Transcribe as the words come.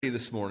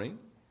this morning,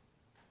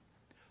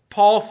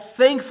 Paul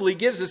thankfully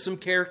gives us some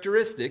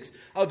characteristics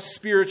of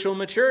spiritual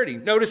maturity.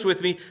 Notice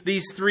with me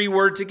these three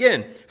words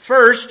again.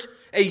 First,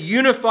 a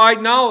unified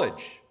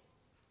knowledge.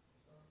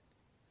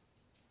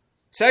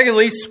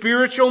 Secondly,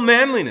 spiritual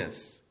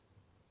manliness.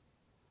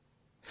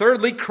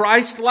 Thirdly,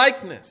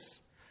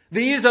 Christ-likeness.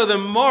 These are the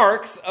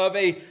marks of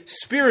a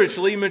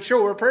spiritually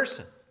mature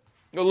person.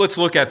 Well, let's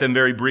look at them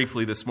very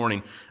briefly this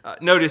morning.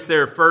 Notice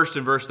there first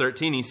in verse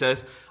 13, he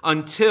says,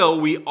 until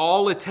we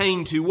all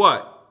attain to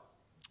what?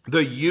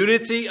 The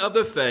unity of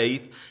the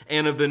faith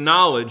and of the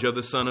knowledge of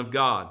the Son of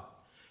God.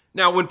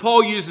 Now, when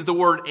Paul uses the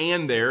word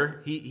 "and"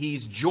 there,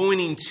 he's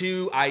joining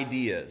two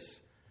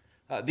ideas.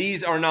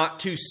 These are not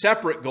two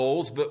separate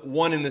goals, but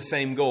one and the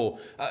same goal.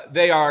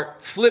 They are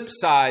flip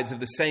sides of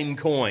the same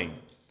coin.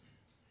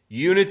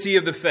 Unity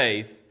of the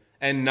faith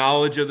and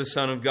knowledge of the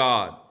Son of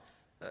God.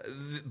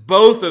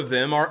 Both of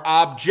them are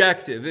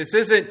objective. This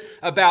isn't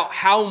about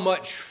how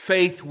much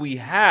faith we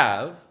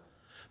have,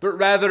 but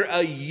rather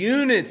a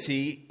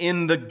unity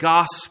in the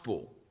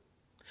gospel.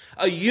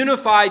 A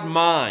unified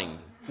mind.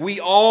 We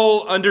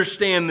all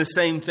understand the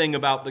same thing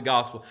about the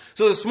gospel.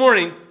 So this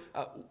morning,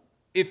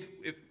 if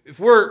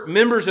we're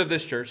members of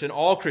this church and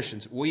all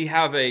Christians, we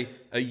have a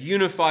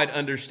unified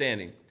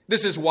understanding.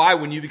 This is why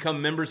when you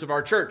become members of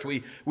our church,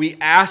 we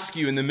ask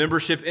you in the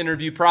membership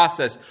interview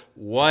process,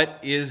 what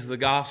is the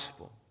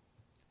gospel?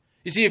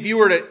 You see, if you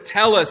were to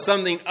tell us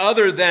something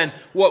other than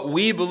what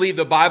we believe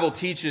the Bible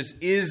teaches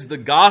is the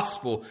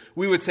gospel,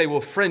 we would say, well,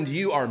 friend,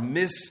 you are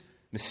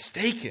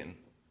mistaken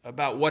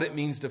about what it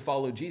means to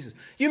follow Jesus.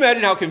 Can you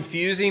imagine how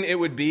confusing it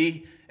would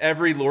be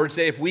every Lord's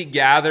Day if we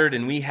gathered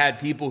and we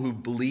had people who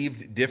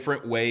believed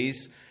different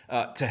ways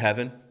to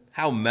heaven?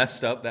 How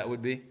messed up that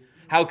would be.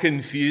 How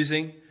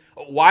confusing.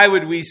 Why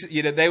would we,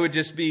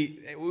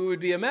 we would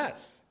be a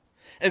mess.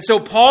 And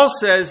so Paul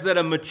says that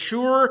a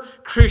mature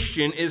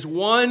Christian is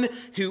one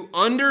who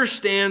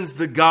understands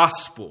the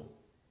gospel,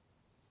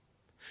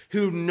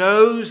 who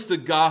knows the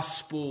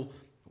gospel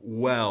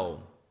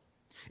well.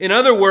 In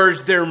other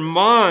words, their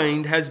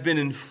mind has been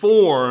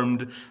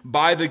informed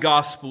by the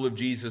gospel of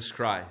Jesus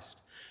Christ.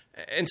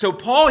 And so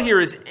Paul here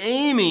is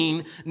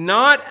aiming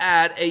not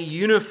at a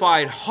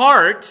unified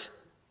heart,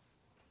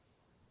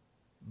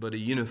 but a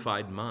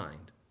unified mind.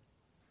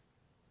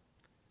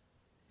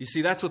 You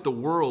see, that's what the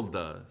world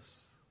does.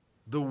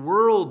 The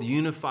world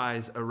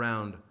unifies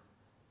around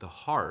the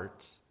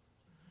heart.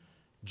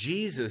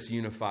 Jesus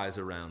unifies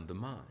around the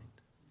mind.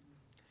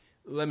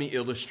 Let me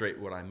illustrate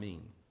what I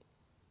mean.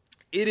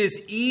 It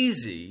is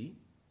easy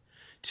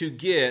to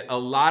get a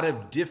lot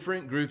of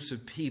different groups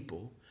of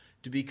people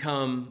to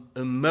become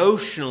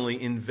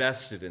emotionally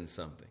invested in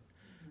something.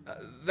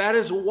 That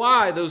is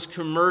why those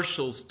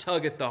commercials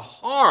tug at the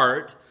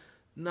heart,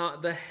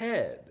 not the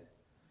head.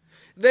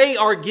 They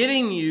are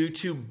getting you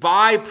to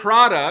buy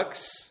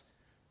products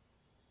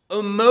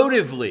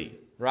emotively,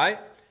 right?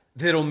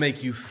 That'll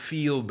make you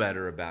feel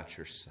better about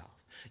yourself.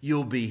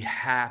 You'll be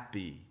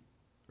happy,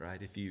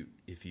 right? If you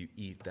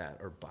eat that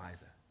or buy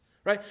that,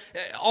 right?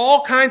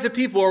 All kinds of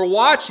people are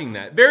watching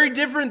that. Very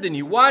different than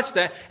you watch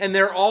that, and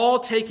they're all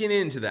taken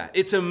into that.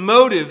 It's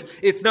emotive.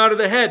 It's not of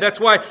the head. That's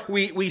why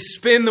we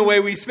spin the way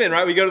we spin,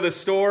 right? We go to the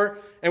store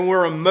and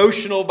we're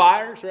emotional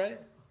buyers, right?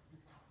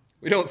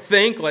 We don't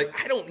think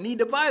like, I don't need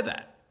to buy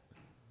that.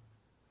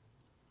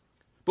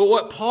 But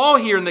what Paul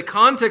here in the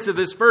context of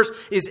this verse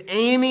is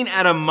aiming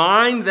at a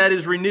mind that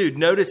is renewed.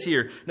 Notice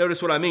here,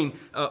 notice what I mean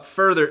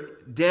further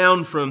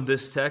down from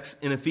this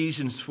text in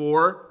Ephesians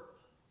 4,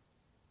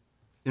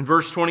 in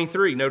verse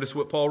 23. Notice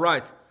what Paul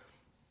writes.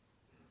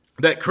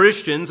 That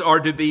Christians are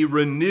to be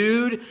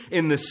renewed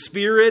in the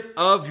spirit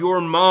of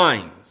your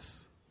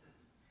minds.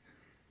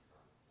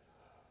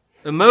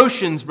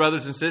 Emotions,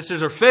 brothers and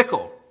sisters, are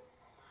fickle.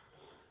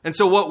 And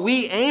so what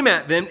we aim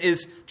at then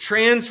is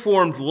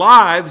transformed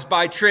lives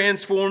by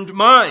transformed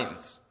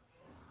minds.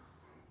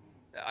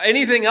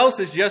 Anything else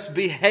is just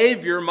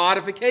behavior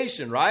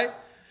modification, right?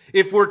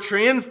 If we're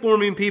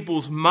transforming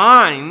people's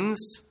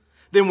minds,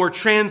 then we're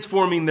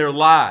transforming their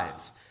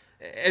lives.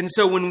 And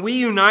so when we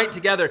unite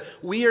together,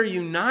 we are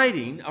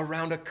uniting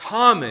around a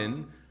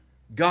common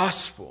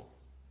gospel.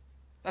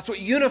 That's what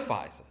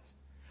unifies us.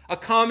 A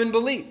common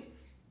belief.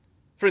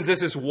 Friends,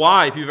 this is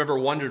why, if you've ever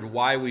wondered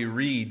why we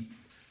read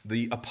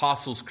the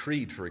Apostles'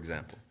 Creed, for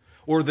example,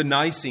 or the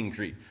Nicene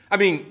Creed. I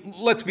mean,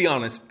 let's be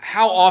honest.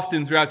 How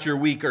often throughout your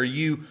week are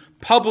you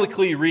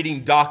publicly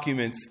reading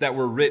documents that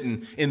were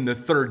written in the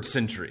 3rd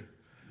century?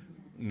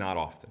 Not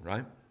often,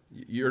 right?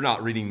 You're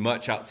not reading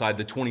much outside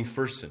the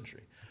 21st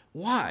century.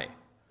 Why?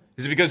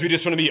 Is it because we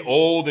just want to be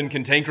old and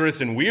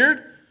cantankerous and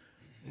weird?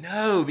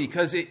 No,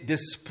 because it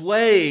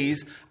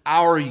displays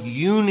our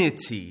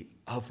unity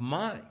of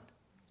mind.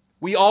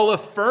 We all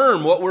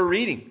affirm what we're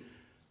reading.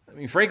 I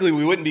mean, frankly,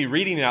 we wouldn't be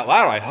reading it out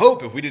loud, I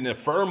hope, if we didn't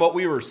affirm what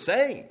we were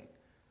saying.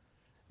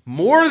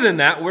 More than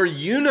that, we're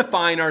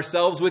unifying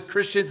ourselves with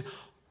Christians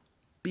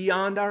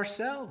beyond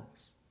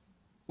ourselves.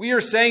 We are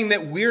saying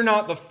that we're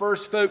not the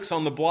first folks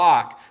on the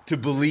block to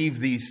believe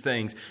these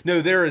things.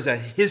 No, there is a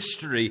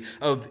history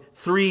of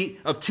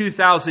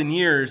 2,000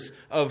 years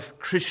of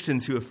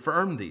Christians who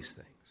affirm these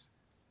things.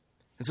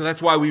 And so that's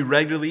why we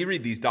regularly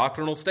read these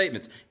doctrinal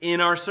statements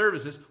in our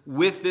services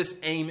with this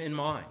aim in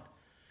mind.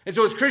 And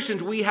so as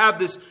Christians, we have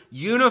this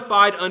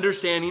unified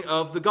understanding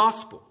of the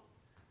gospel.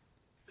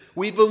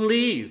 We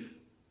believe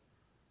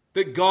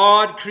that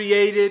God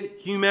created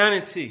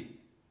humanity.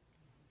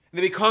 And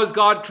that because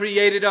God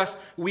created us,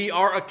 we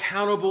are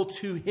accountable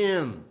to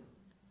Him.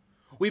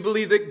 We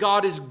believe that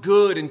God is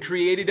good and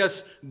created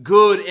us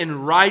good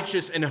and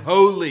righteous and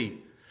holy.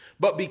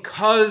 But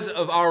because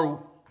of our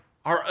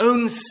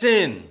own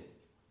sin,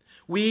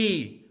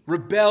 we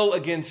rebel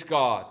against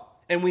God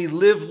and we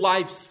live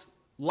life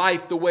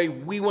the way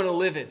we want to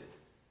live it.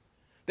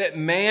 That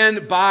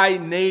man by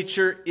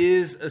nature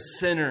is a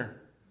sinner.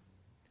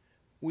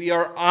 We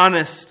are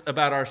honest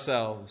about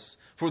ourselves,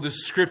 for the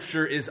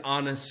Scripture is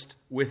honest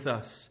with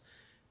us.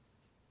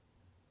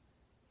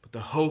 But the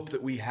hope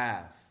that we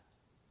have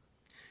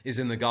is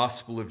in the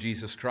gospel of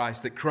Jesus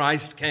Christ, that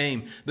Christ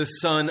came, the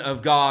Son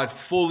of God,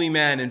 fully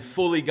man and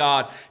fully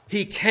God.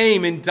 He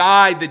came and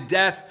died the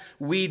death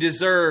we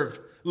deserved,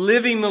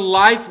 living the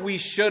life we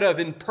should have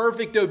in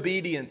perfect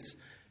obedience.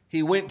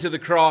 He went to the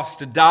cross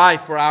to die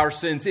for our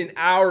sins in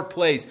our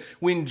place.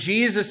 When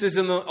Jesus is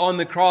on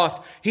the cross,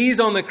 He's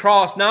on the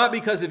cross not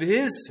because of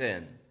His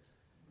sin,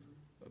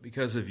 but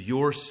because of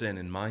your sin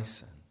and my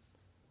sin.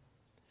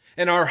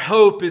 And our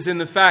hope is in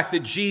the fact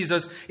that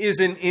Jesus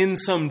isn't in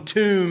some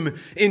tomb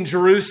in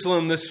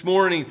Jerusalem this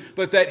morning,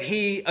 but that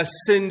He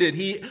ascended,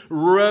 He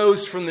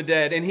rose from the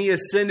dead, and He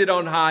ascended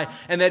on high,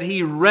 and that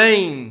He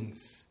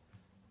reigns,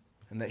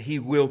 and that He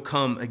will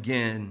come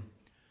again.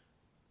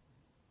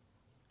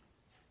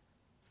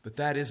 But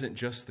that isn't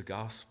just the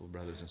gospel,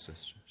 brothers and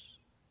sisters.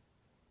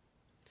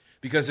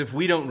 Because if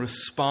we don't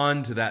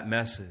respond to that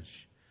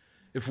message,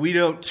 if we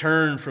don't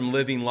turn from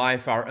living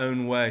life our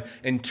own way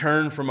and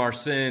turn from our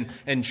sin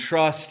and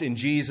trust in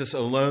Jesus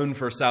alone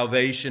for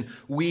salvation,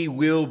 we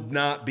will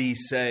not be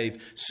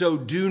saved. So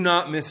do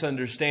not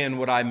misunderstand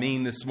what I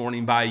mean this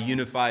morning by a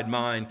unified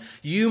mind.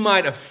 You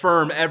might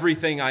affirm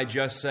everything I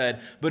just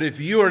said, but if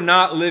you are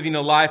not living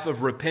a life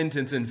of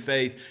repentance and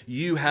faith,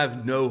 you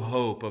have no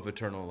hope of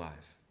eternal life.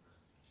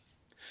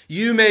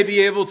 You may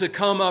be able to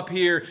come up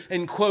here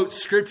and quote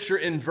Scripture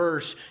in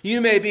verse. You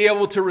may be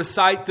able to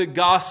recite the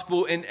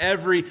gospel in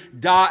every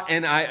dot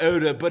and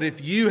iota. But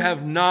if you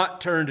have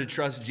not turned to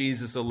trust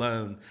Jesus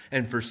alone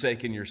and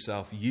forsaken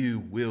yourself, you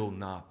will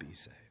not be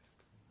saved.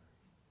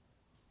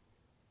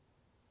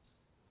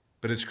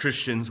 But as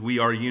Christians, we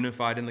are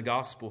unified in the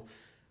gospel.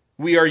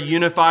 We are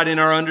unified in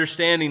our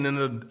understanding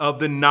of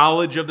the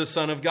knowledge of the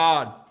Son of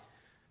God.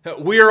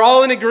 We are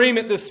all in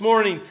agreement this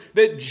morning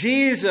that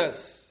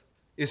Jesus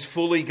is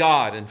fully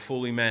God and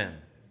fully man.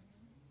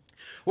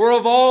 We're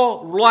of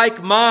all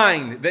like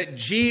mind that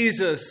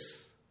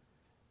Jesus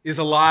is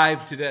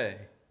alive today,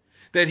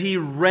 that He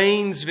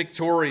reigns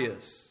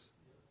victorious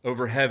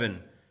over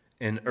heaven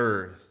and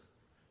earth.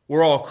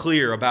 We're all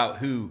clear about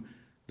who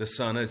the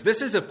Son is.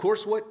 This is, of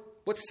course,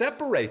 what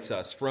separates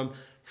us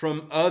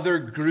from other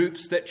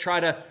groups that try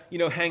to,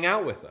 hang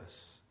out with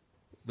us.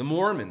 The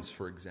Mormons,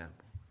 for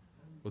example,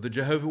 or the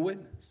Jehovah's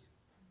Witnesses.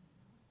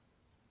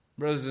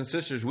 Brothers and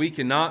sisters, we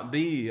cannot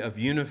be of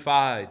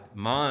unified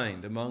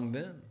mind among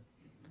them,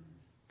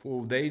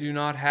 for they do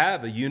not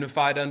have a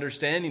unified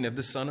understanding of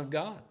the Son of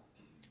God.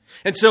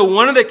 And so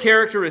one of the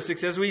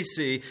characteristics, as we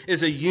see,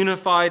 is a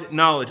unified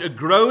knowledge. A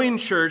growing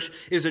church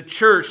is a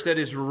church that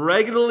is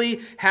regularly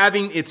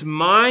having its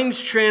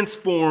minds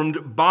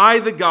transformed by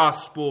the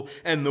gospel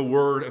and the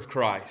word of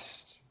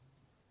Christ.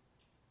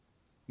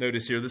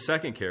 Notice here the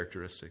second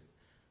characteristic,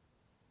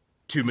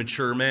 to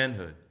mature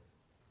manhood.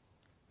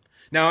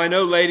 Now, I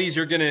know, ladies,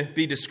 you're going to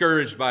be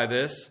discouraged by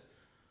this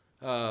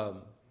because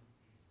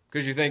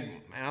you think,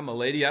 man, I'm a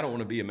lady, I don't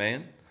want to be a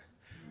man.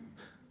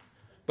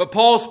 But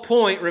Paul's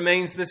point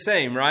remains the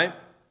same, right?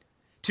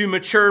 To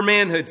mature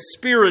manhood,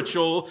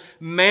 spiritual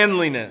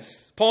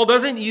manliness. Paul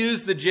doesn't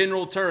use the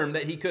general term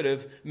that he could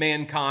have,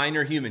 mankind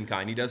or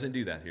humankind. He doesn't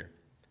do that here.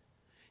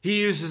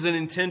 He uses an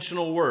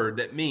intentional word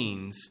that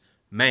means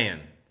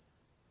man.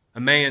 A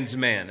man's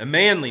man, a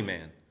manly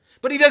man.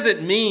 But he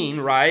doesn't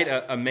mean, right,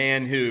 a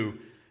man who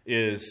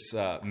is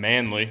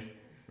manly,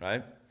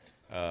 right,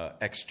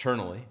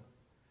 externally.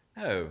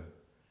 No,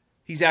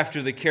 he's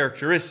after the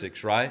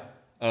characteristics, right,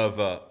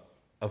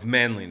 of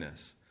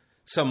manliness.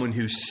 Someone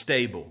who's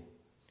stable,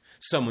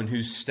 someone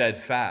who's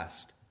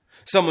steadfast,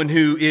 someone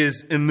who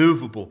is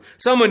immovable,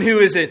 someone who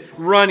isn't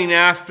running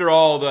after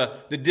all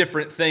the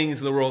different things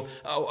in the world.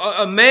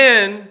 A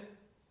man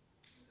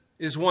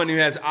is one who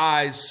has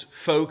eyes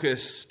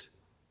focused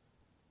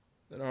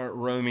that aren't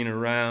roaming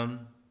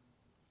around.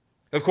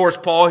 Of course,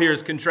 Paul here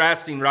is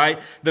contrasting, right,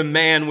 the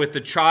man with the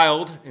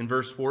child in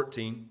verse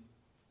 14.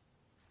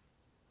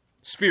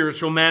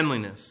 Spiritual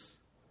manliness.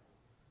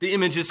 The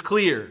image is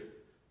clear.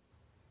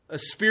 A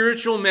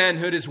spiritual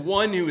manhood is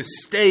one who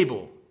is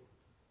stable,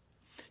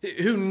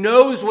 who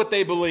knows what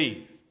they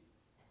believe,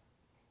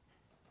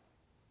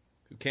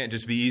 can't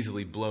just be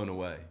easily blown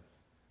away.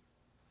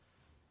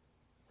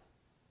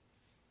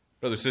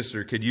 Brother,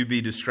 sister, could you be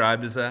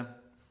described as that?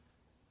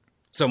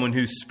 Someone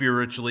who's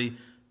spiritually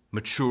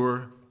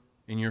mature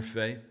in your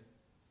faith?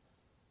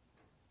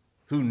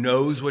 Who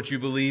knows what you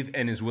believe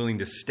and is willing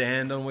to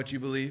stand on what you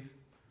believe?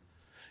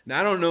 Now,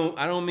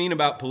 I don't mean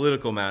about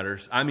political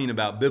matters. I mean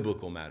about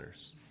biblical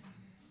matters.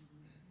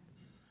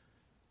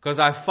 Because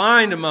I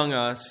find among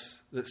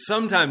us that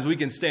sometimes we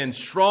can stand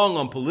strong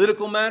on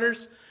political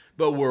matters,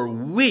 but we're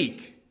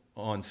weak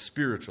on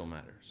spiritual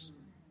matters.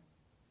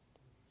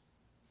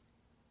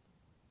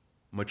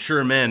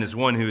 Mature man is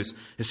one who is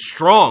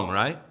strong,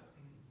 right?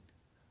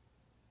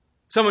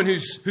 Someone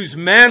who's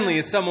manly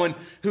is someone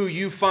who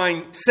you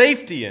find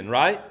safety in,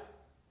 right?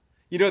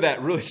 You know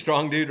that really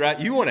strong dude, right?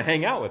 You want to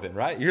hang out with him,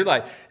 right? You're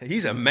like,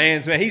 he's a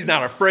man's man. He's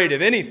not afraid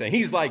of anything.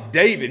 He's like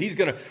David. He's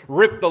going to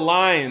rip the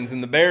lions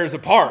and the bears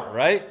apart,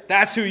 right?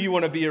 That's who you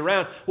want to be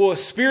around. Well, a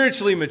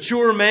spiritually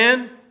mature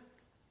man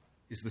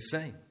is the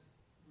same.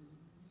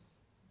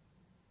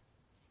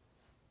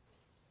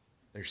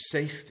 There's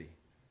safety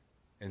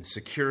and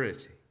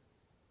security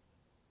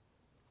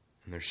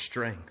and there's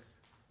strength.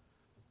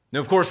 Now,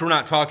 of course, we're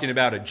not talking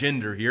about a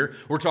gender here.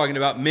 We're talking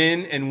about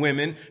men and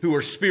women who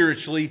are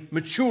spiritually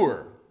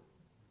mature,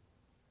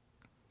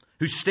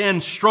 who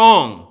stand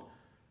strong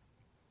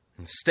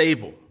and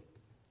stable.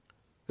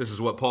 This is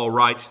what Paul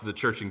writes to the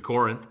church in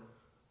Corinth,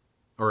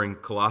 or in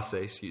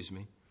Colossae,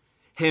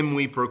 Him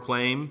we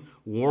proclaim,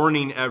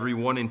 warning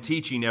everyone and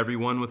teaching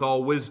everyone with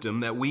all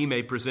wisdom, that we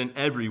may present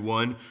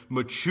everyone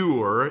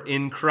mature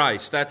in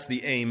Christ. That's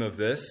the aim of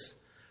this.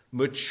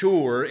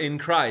 Mature in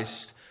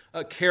Christ.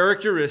 A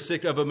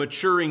characteristic of a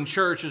maturing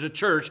church is a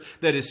church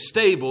that is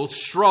stable,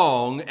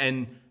 strong,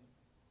 and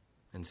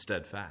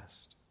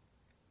steadfast.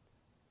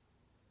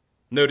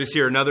 Notice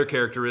here another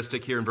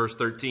characteristic here in verse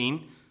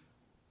 13.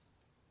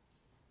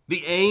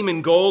 The aim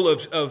and goal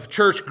of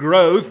church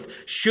growth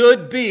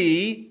should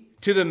be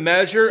to the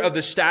measure of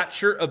the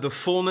stature of the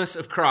fullness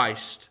of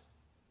Christ.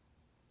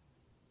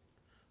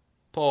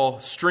 Paul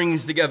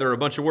strings together a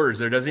bunch of words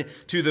there, doesn't he?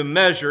 To the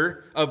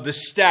measure of the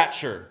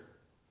stature.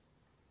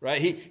 Right?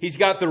 He's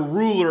got the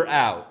ruler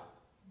out.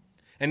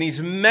 And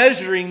he's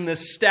measuring the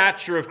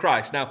stature of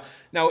Christ.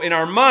 Now in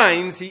our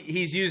minds,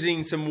 he's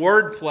using some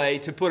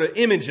wordplay to put an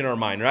image in our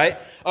mind, right?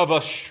 Of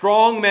a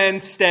strong man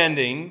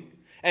standing,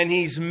 and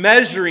he's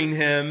measuring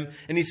him,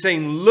 and he's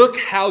saying, look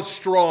how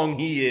strong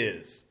he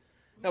is.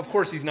 Now, of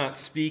course, he's not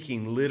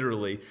speaking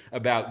literally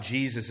about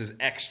Jesus'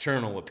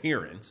 external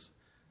appearance.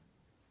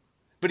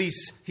 But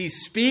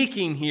he's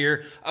speaking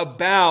here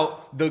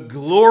about the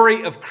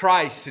glory of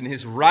Christ and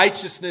his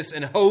righteousness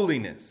and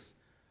holiness.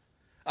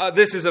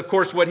 This is, of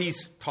course, what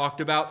he's talked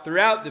about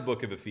throughout the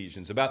book of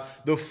Ephesians,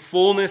 about the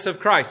fullness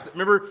of Christ.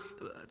 Remember,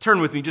 turn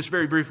with me just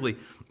very briefly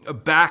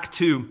back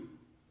to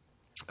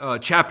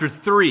chapter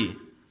 3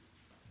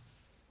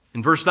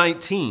 in verse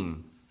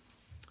 19.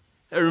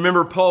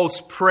 Remember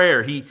Paul's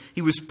prayer. He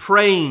was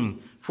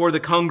praying for the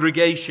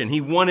congregation.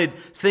 He wanted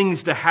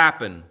things to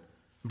happen.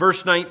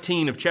 Verse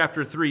 19 of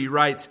chapter 3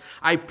 writes,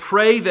 I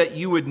pray that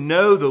you would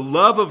know the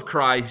love of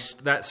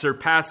Christ that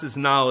surpasses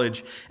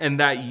knowledge, and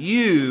that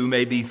you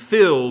may be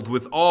filled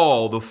with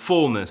all the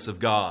fullness of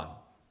God.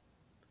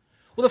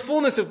 Well, the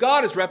fullness of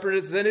God is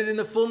represented in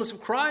the fullness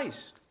of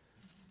Christ.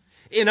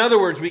 In other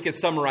words, we could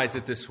summarize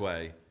it this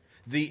way.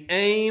 The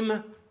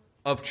aim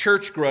of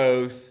church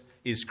growth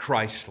is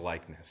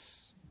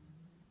Christ-likeness.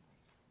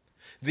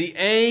 The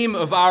aim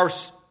of our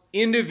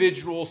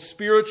individual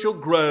spiritual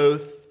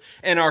growth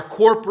and our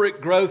corporate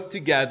growth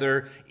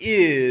together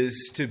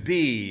is to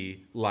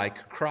be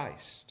like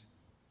Christ,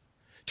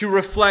 to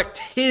reflect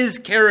his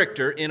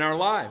character in our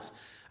lives.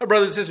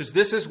 Brothers and sisters,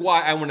 this is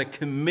why I want to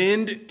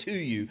commend to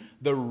you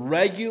the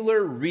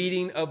regular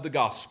reading of the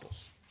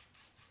Gospels.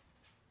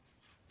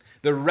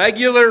 The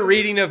regular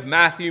reading of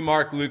Matthew,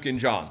 Mark, Luke, and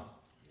John.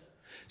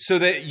 So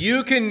that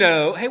you can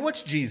know, hey,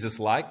 what's Jesus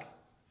like?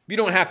 You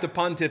don't have to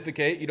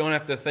pontificate. You don't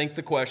have to think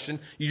the question.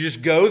 You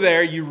just go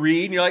there, you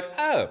read, and you're like,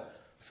 oh,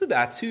 so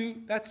that's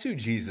who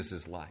Jesus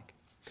is like.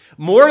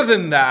 More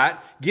than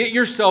that, get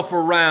yourself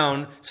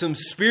around some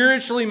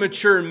spiritually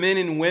mature men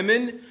and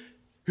women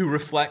who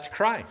reflect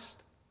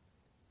Christ.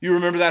 You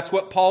remember that's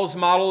what Paul's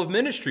model of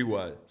ministry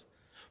was.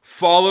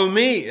 Follow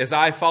me as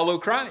I follow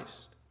Christ.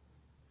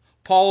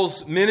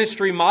 Paul's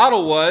ministry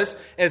model was,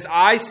 as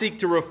I seek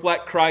to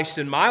reflect Christ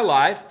in my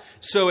life,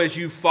 so as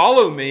you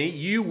follow me,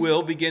 you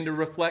will begin to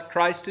reflect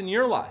Christ in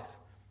your life.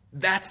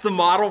 That's the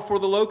model for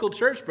the local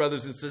church,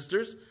 brothers and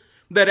sisters.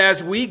 That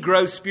as we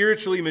grow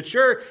spiritually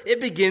mature,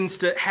 it begins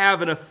to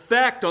have an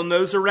effect on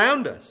those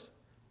around us.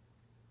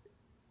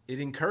 It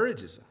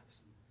encourages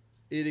us.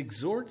 It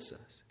exhorts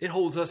us. It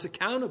holds us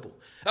accountable.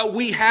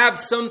 We have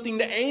something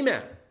to aim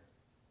at.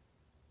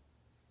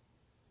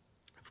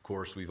 Of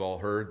course, we've all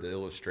heard the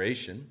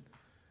illustration.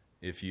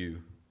 If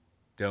you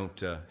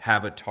don't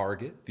have a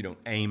target, if you don't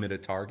aim at a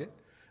target,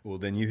 well,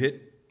 then you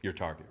hit your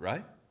target,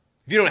 right?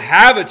 If you don't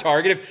have a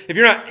target, if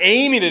you're not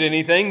aiming at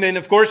anything, then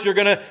of course you're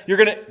gonna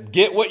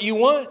get what you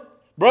want.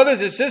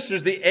 Brothers and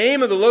sisters, the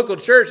aim of the local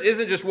church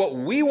isn't just what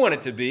we want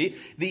it to be.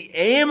 The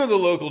aim of the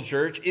local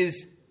church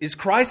is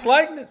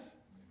Christ-likeness.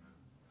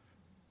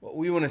 What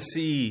we want to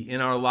see in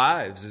our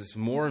lives is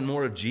more and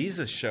more of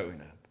Jesus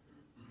showing up.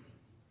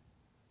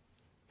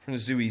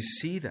 Friends, do we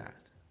see that?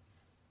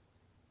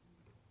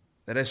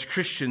 That as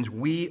Christians,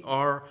 we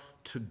are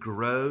to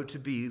grow to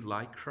be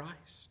like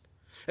Christ.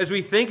 As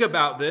we think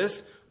about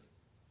this,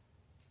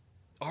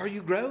 are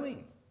you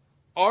growing?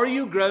 Are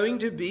you growing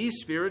to be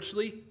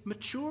spiritually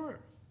mature?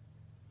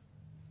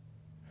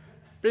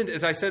 Friend,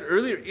 as I said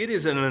earlier, it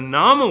is an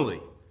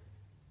anomaly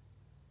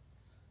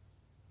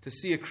to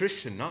see a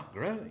Christian not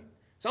growing.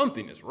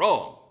 Something is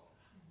wrong.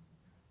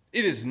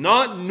 It is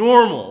not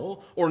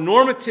normal or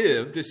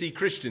normative to see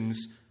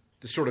Christians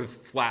just sort of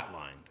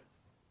flatlined.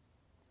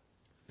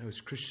 No,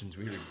 as Christians,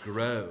 we are to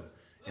grow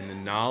in the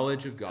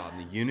knowledge of God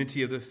and the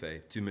unity of the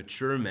faith to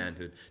mature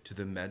manhood to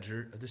the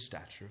measure of the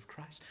stature of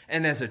Christ.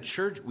 And as a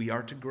church, we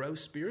are to grow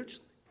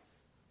spiritually.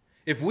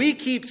 If we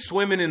keep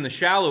swimming in the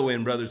shallow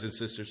end, brothers and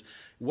sisters,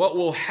 what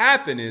will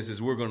happen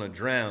is we're going to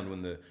drown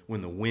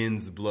when the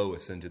winds blow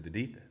us into the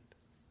deep end.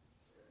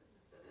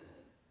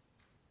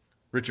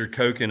 Richard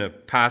Coken, a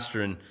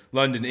pastor in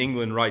London,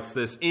 England, writes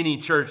this: any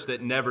church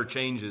that never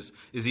changes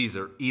is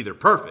either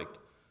perfect,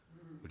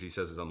 which he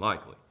says is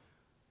unlikely,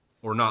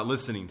 or not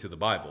listening to the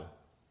Bible,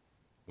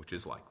 which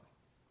is likely.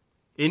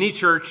 Any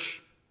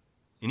churches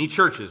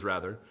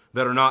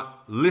that are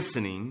not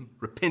listening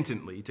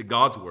repentantly to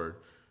God's word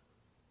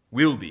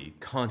will be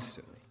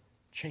constantly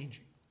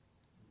changing.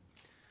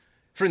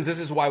 Friends, this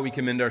is why we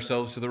commend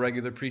ourselves to the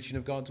regular preaching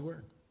of God's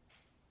word.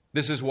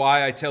 This is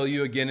why I tell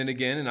you again and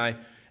again,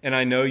 and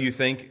I know you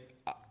think,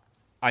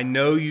 I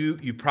know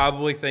you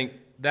probably think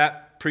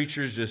that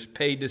preacher's just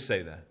paid to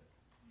say that.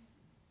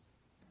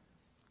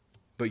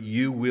 But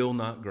you will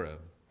not grow.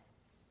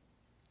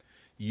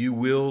 You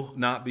will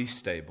not be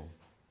stable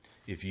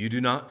if you do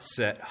not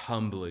sit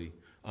humbly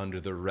under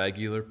the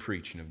regular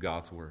preaching of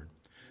God's word.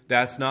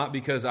 That's not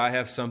because I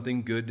have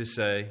something good to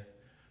say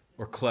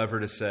or clever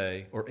to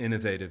say or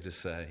innovative to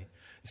say.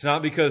 It's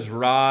not because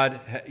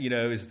Rod,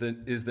 is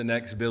the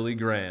next Billy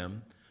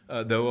Graham,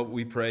 though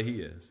we pray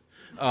he is.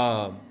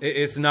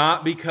 It's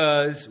not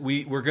because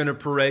we're going to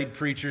parade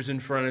preachers in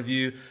front of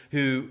you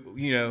who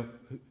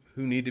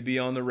need to be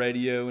on the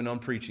radio and on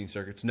preaching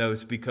circuits. No,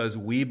 it's because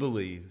we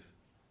believe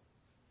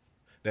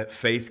that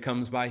faith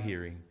comes by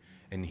hearing,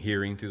 and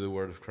hearing through the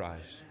word of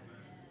Christ.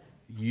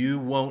 You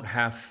won't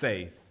have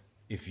faith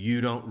if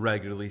you don't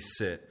regularly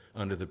sit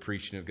under the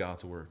preaching of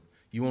God's word.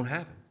 You won't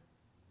have it.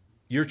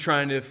 You're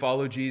trying to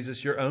follow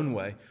Jesus your own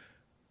way.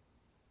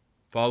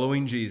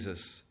 Following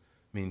Jesus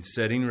means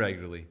sitting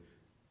regularly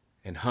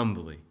and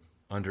humbly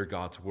under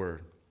God's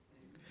word.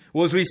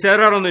 Well, as we set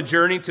out on the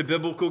journey to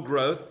biblical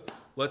growth,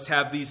 let's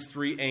have these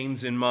three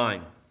aims in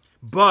mind.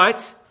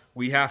 But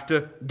we have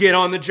to get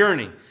on the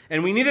journey.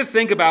 And we need to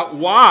think about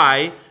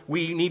why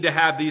we need to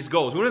have these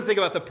goals. We want to think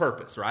about the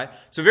purpose, right?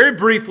 So we're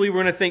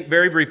going to think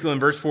very briefly in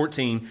verse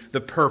 14,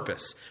 the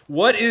purpose.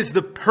 What is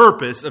the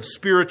purpose of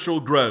spiritual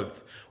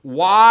growth?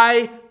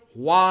 Why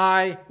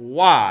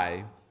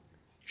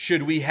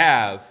should we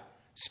have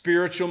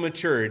spiritual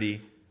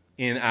maturity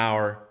in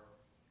our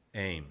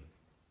aim?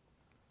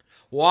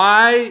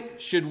 Why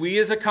should we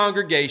as a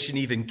congregation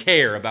even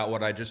care about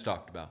what I just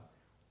talked about?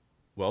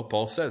 Well,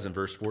 Paul says in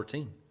verse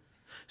 14,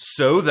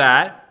 so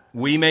that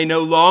we may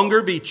no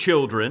longer be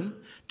children,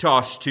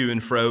 tossed to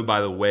and fro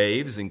by the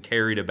waves and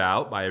carried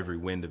about by every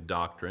wind of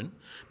doctrine,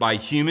 by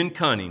human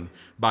cunning,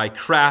 by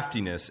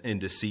craftiness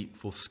and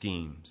deceitful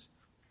schemes.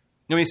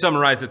 Let me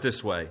summarize it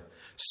this way.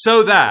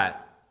 So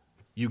that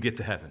you get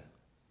to heaven.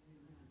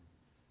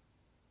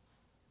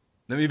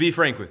 Let me be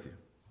frank with you.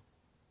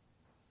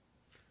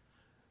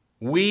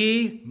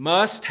 We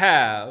must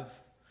have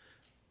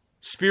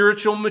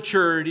spiritual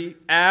maturity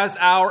as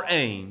our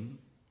aim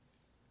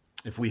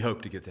if we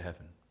hope to get to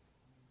heaven.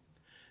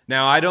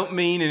 Now, I don't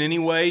mean in any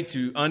way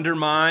to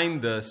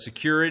undermine the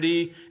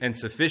security and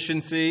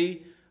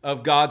sufficiency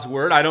of God's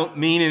word. I don't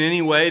mean in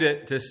any way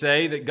to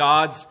say that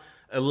God's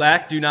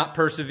elect do not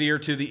persevere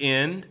to the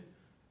end.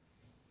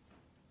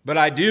 But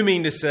I do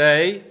mean to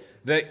say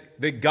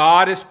that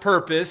God has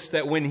purposed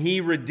that when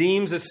He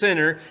redeems a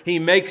sinner, He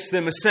makes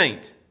them a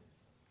saint.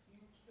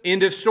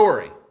 End of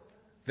story.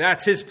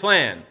 That's His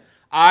plan.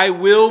 I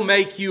will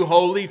make you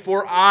holy,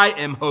 for I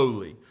am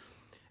holy.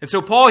 And so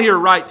Paul here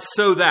writes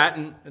so that,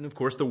 and of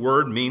course the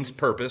word means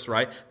purpose,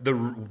 right? The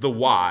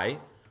why,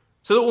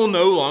 so that we'll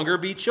no longer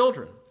be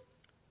children.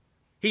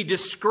 He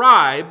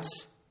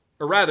discourages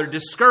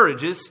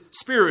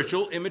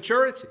spiritual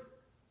immaturity.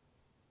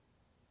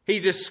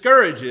 He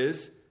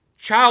discourages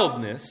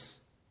childness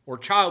or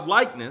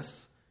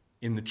childlikeness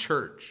in the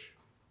church.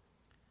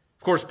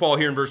 Of course, Paul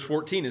here in verse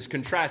 14 is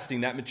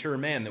contrasting that mature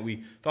man that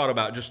we thought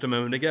about just a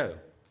moment ago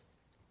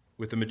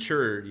with the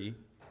maturity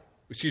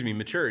with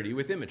immaturity.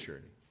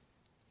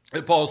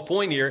 But Paul's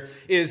point here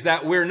is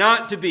that we're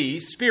not to be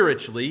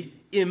spiritually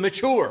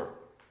immature.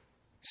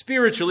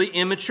 Spiritually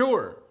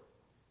immature.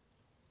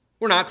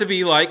 We're not to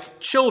be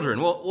like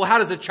children. Well, how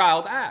does a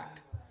child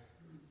act?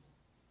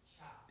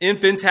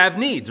 Infants have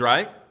needs,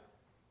 right?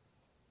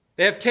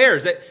 They have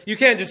cares. That you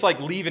can't just like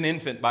leave an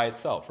infant by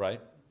itself,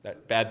 right?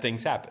 That bad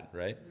things happen,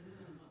 right?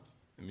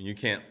 I mean, you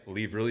can't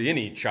leave really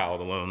any child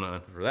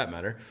alone, for that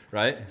matter,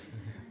 right?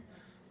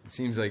 It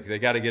seems like they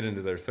got to get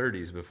into their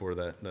 30s before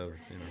that. No.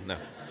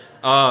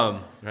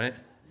 Right?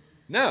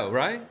 No,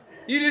 right?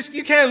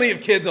 You can't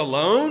leave kids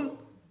alone.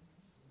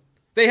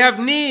 They have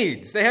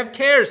needs. They have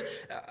cares.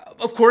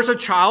 Of course, a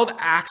child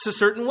acts a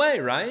certain way,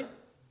 right?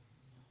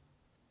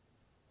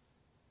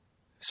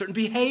 A certain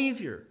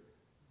behavior.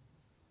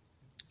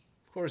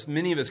 Of course,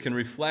 many of us can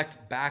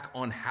reflect back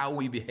on how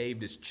we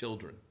behaved as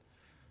children.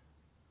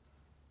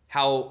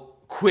 How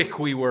quick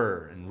we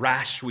were and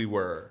rash we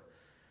were.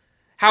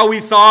 How we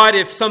thought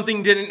if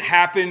something didn't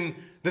happen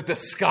that the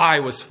sky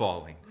was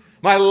falling.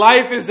 My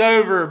life is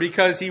over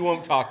because he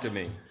won't talk to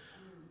me.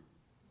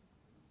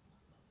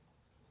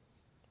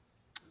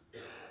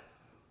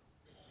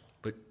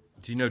 But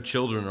do you know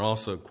children are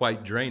also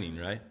quite draining,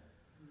 right?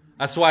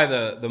 That's why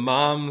the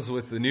moms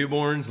with the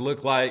newborns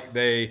look like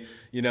they,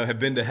 have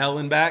been to hell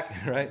and back,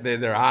 right?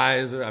 Their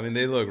eyes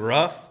they look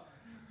rough.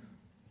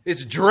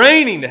 It's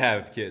draining to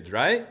have kids,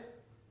 right?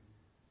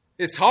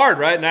 It's hard,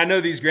 right? And I know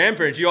these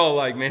grandparents, you all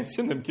like, man,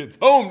 send them kids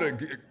home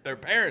to their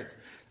parents.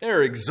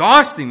 They're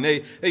exhausting.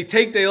 They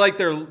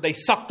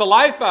suck the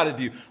life out of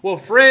you. Well,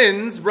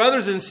 friends,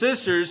 brothers and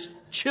sisters,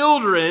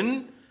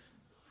 children,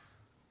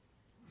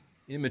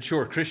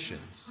 immature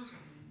Christians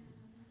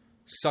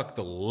suck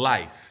the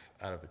life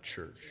out of a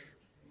church.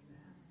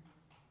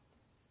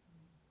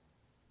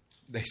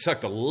 They suck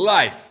the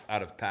life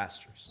out of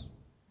pastors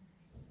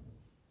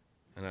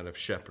and out of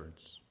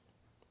shepherds.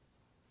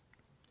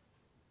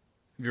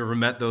 Have you ever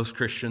met those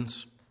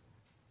Christians?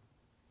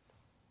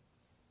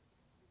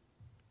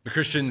 The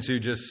Christians who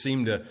just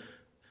seem to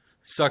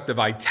suck the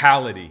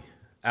vitality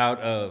out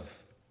of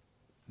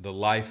the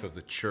life of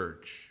the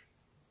church.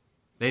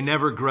 They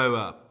never grow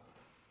up.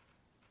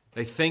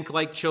 They think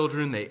like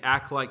children. They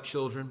act like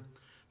children.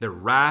 They're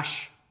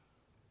rash.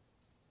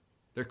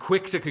 They're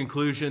quick to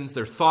conclusions.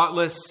 They're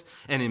thoughtless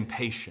and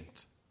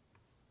impatient.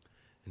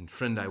 And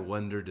friend, I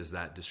wonder, does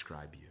that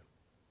describe you?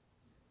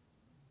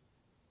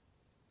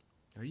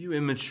 Are you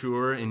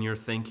immature in your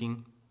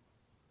thinking?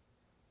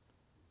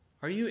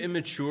 Are you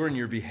immature in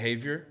your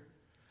behavior?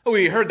 Oh,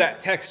 we heard that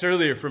text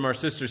earlier from our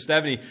sister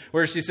Stephanie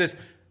where she says,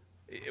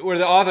 where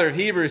the author of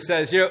Hebrews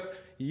says,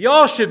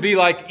 y'all should be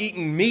like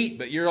eating meat,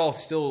 but you're all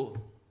still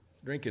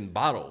drinking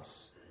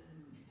bottles.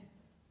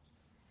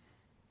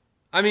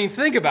 I mean,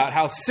 think about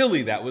how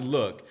silly that would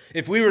look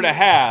if we were to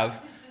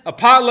have a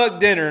potluck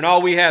dinner and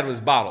all we had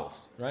was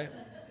bottles, right?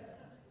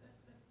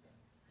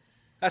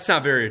 That's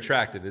not very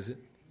attractive, is it?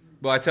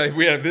 Well, I tell you, if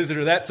we had a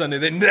visitor that Sunday,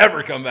 they'd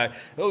never come back.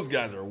 Those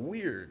guys are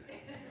weird.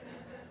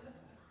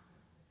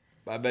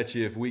 I bet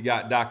you if we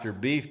got Dr.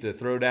 Beef to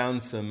throw down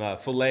some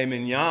filet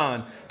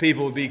mignon,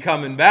 people would be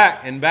coming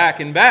back and back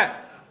and back.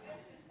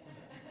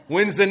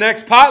 When's the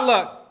next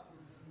potluck?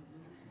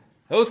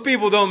 Those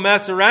people don't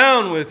mess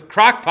around with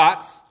crock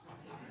pots.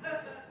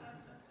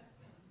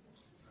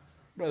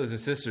 Brothers and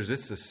sisters,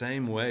 it's the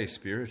same way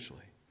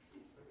spiritually.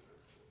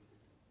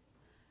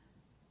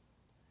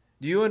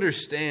 Do you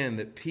understand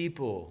that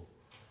people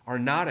are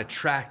not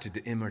attracted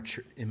to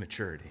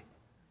immaturity?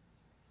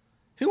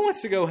 Who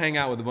wants to go hang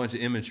out with a bunch of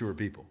immature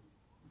people?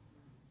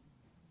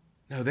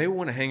 No, they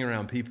want to hang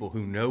around people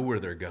who know where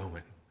they're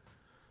going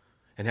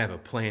and have a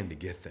plan to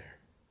get there.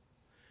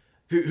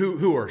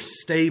 Who are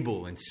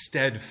stable and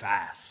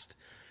steadfast.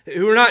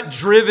 Who are not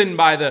driven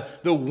by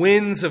the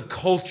winds of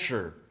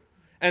culture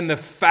and the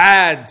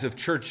fads of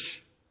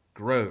church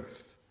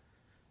growth.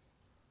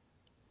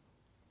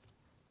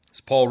 As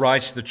Paul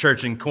writes to the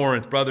church in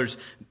Corinth, brothers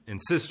and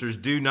sisters,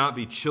 do not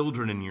be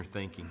children in your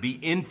thinking. Be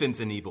infants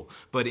in evil,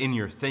 but in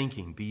your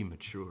thinking be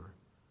mature.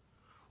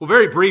 Well,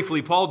 very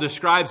briefly, Paul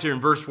describes here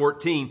in verse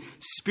 14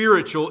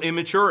 spiritual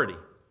immaturity.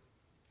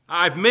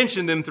 I've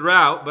mentioned them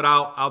throughout, but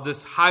I'll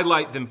just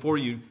highlight them for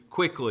you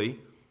quickly.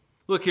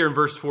 Look here in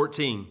verse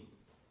 14.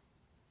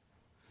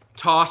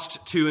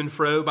 Tossed to and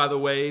fro by the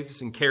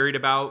waves and carried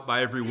about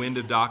by every wind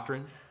of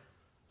doctrine,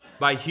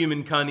 by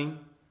human cunning,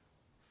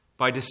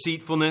 by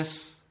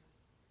deceitfulness,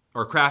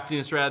 or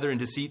craftiness rather, and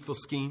deceitful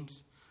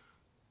schemes.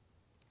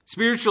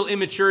 Spiritual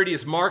immaturity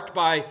is marked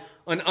by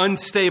an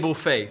unstable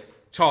faith,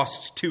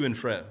 tossed to and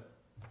fro.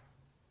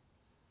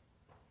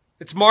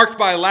 It's marked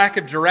by a lack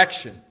of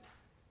direction,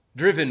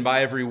 driven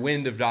by every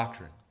wind of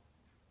doctrine.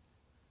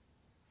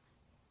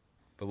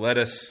 But let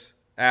us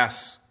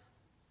ask,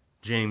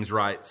 James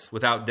writes,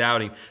 without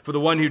doubting, for the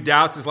one who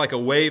doubts is like a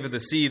wave of the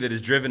sea that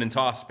is driven and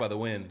tossed by the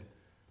wind.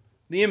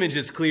 The image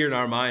is clear in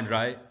our mind,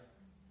 right?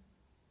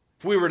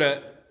 If we were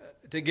to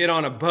get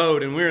on a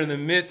boat and we're in the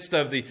midst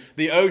of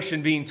the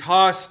ocean being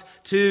tossed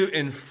to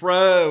and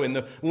fro and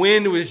the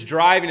wind was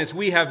driving us,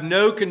 we have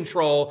no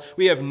control,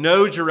 we have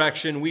no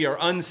direction, we are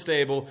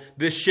unstable,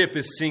 this ship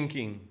is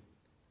sinking.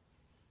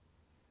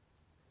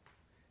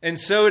 And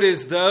so it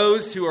is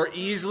those who are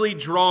easily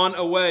drawn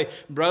away.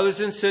 Brothers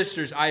and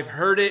sisters, I've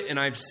heard it and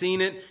I've seen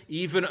it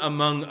even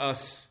among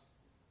us.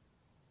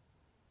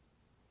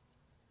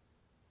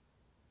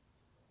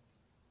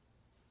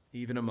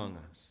 even among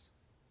us.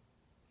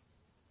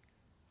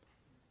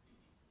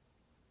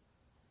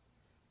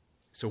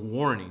 It's a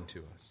warning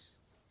to us.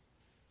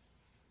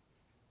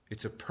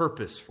 It's a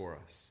purpose for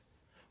us.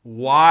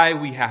 Why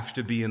we have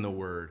to be in the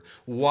Word.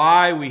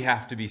 Why we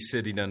have to be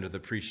sitting under the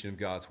preaching of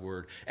God's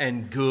Word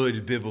and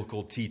good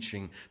biblical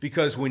teaching.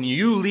 Because when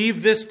you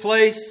leave this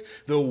place,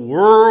 the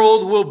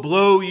world will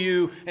blow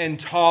you and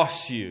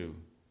toss you.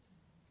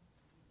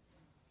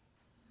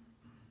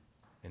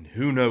 And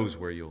who knows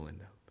where you'll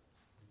end up.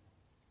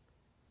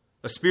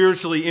 A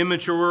spiritually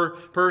immature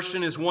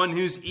person is one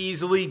who's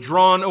easily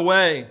drawn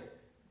away.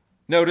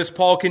 Notice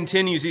Paul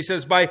continues. He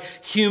says, by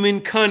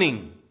human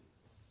cunning.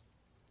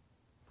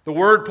 The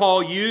word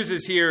Paul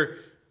uses here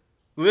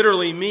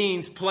literally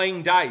means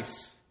playing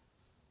dice.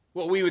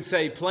 What we would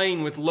say,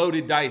 playing with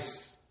loaded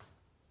dice.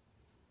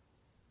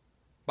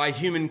 By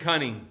human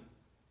cunning.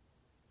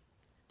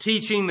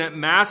 Teaching that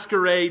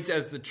masquerades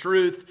as the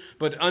truth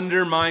but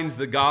undermines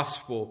the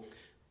gospel.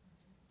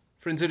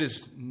 Friends, it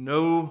is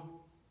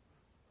no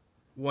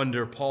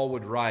wonder Paul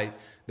would write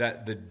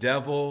that the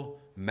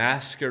devil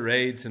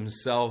masquerades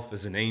himself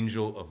as an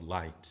angel of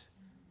light.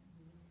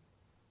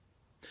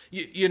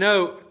 You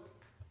know,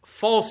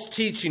 false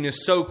teaching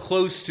is so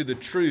close to the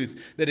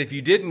truth that if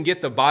you didn't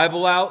get the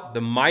Bible out,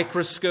 the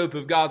microscope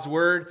of God's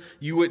Word,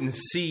 you wouldn't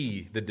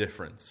see the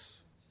difference.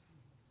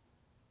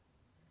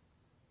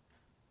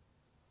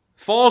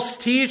 False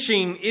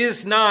teaching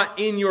is not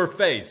in your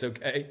face,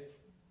 okay?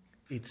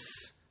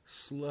 It's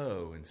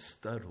slow and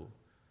subtle.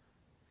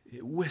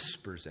 It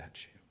whispers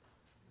at you.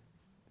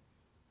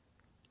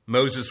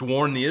 Moses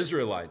warned the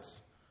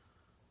Israelites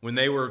when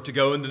they were to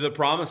go into the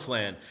promised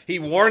land. He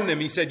warned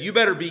them. He said, you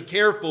better be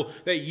careful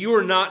that you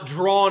are not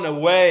drawn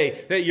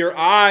away, that your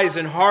eyes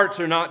and hearts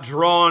are not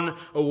drawn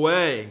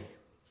away.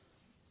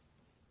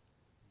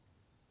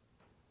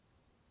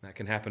 That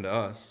can happen to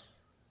us.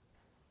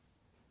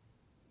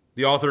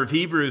 The author of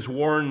Hebrews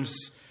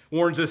warns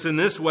us in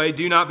this way,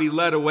 do not be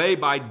led away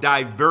by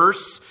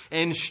diverse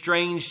and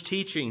strange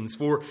teachings,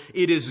 for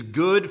it is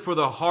good for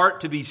the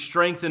heart to be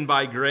strengthened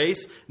by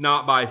grace,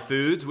 not by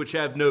foods which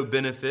have no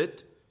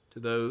benefit to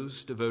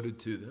those devoted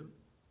to them.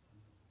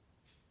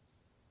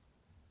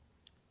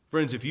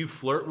 Friends, if you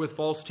flirt with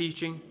false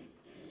teaching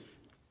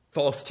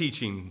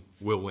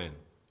will win.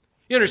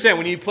 You understand,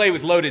 when you play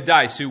with loaded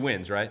dice, who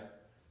wins, right?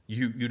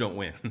 You don't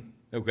win,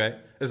 okay?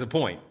 There's a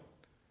point.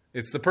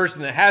 It's the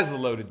person that has the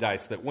loaded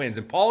dice that wins.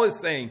 And Paul is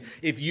saying,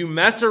 if you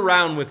mess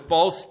around with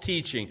false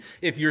teaching,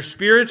 if you're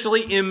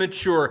spiritually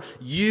immature,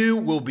 you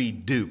will be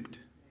duped.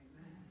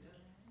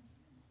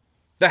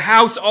 The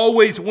house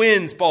always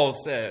wins, Paul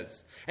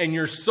says, and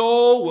your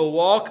soul will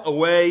walk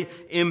away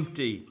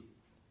empty.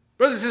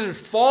 Brothers and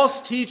sisters, false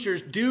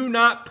teachers do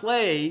not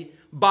play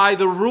by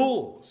the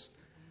rules.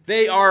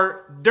 They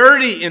are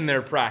dirty in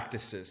their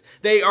practices.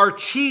 They are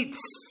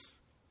cheats.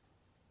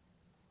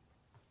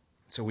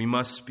 So we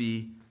must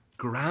be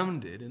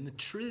grounded in the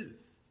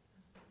truth.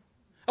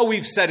 Oh,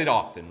 we've said it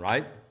often,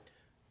 right?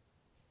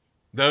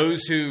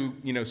 Those who,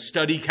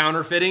 study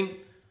counterfeiting,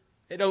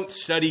 they don't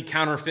study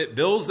counterfeit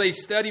bills. They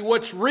study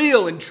what's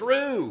real and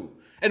true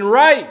and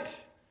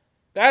right.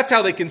 That's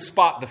how they can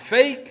spot the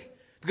fake,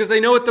 because they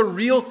know what the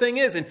real thing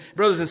is. And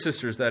brothers and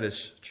sisters, that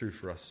is true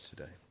for us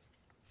today.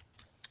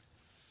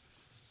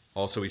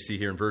 Also, we see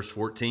here in verse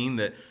 14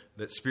 that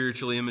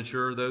spiritually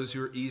immature are those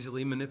who are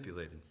easily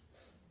manipulated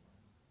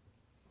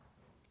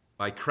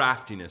by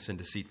craftiness and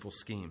deceitful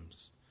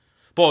schemes.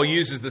 Paul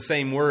uses the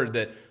same word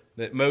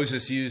that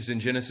Moses used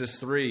in Genesis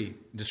 3,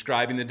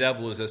 describing the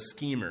devil as a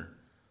schemer.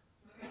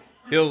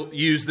 He'll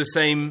use the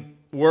same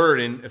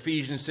word in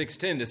Ephesians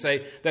 6:10 to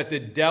say that the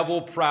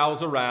devil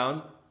prowls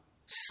around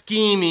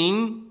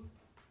scheming.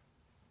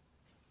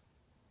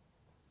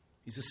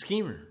 He's a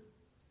schemer.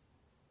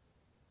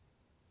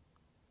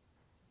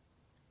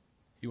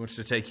 He wants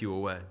to take you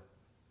away.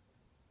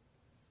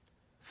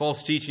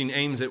 False teaching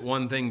aims at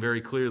one thing very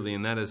clearly,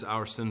 and that is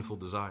our sinful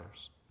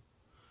desires.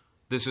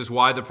 This is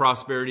why the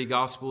prosperity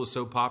gospel is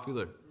so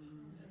popular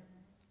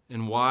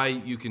and why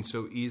you can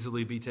so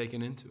easily be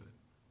taken into it.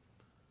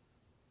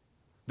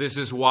 This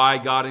is why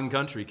God and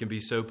Country can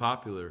be so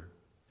popular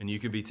and you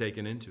can be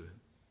taken into it.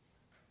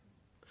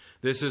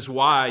 This is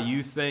why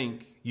you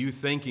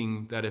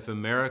thinking that if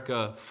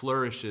America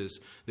flourishes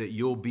that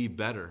you'll be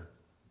better.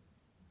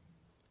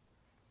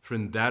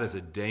 Friend, that is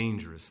a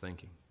dangerous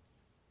thinking.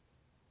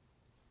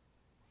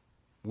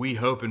 We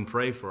hope and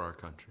pray for our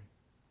country.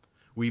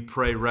 We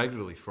pray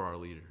regularly for our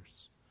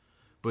leaders.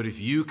 But if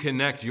you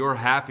connect your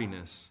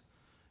happiness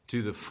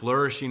to the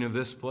flourishing of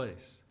this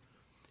place,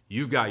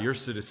 you've got your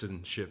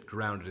citizenship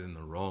grounded in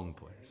the wrong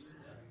place.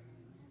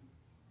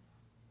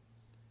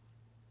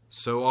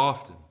 So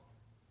often,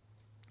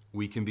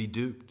 we can be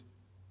duped,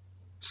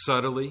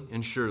 subtly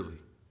and surely.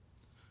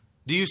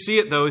 Do you see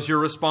it, though, as your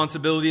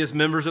responsibility as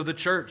members of the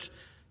church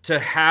to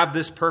have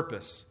this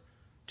purpose,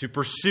 to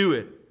pursue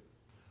it?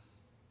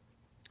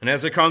 And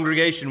as a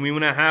congregation, we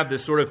want to have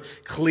this sort of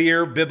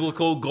clear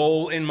biblical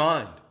goal in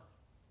mind.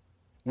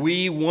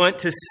 We want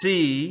to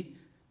see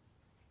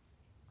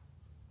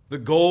The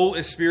goal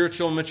is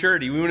spiritual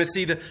maturity. We want to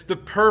see the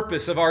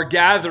purpose of our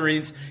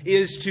gatherings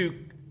is to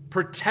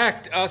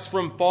protect us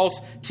from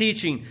false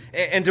teaching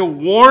and to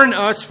warn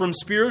us from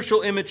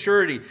spiritual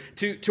immaturity,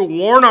 to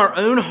warn our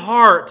own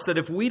hearts that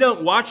if we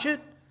don't watch it,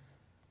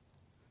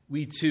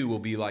 we too will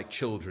be like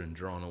children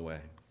drawn away.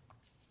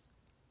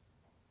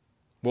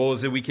 Well,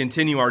 as we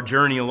continue our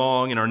journey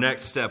along, in our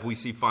next step, we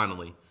see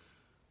finally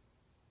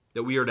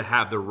that we are to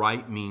have the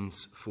right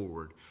means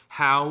forward.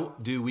 How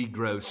do we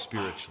grow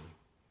spiritually?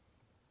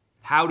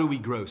 How do we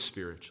grow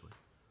spiritually?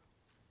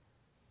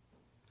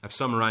 I've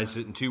summarized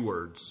it in 2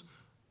 words.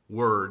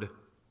 Word,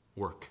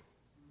 work.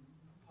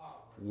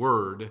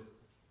 Word,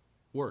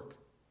 work.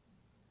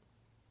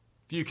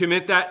 If you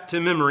commit that to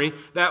memory,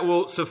 that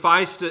will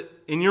suffice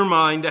in your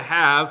mind to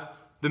have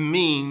the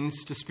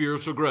means to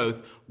spiritual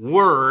growth.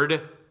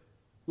 Word,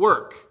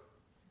 work.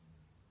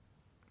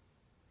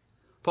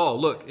 Paul,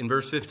 look in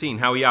verse 15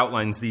 how he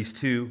outlines these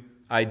 2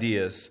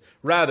 ideas.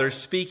 Rather,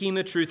 speaking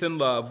the truth in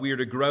love, we are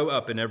to grow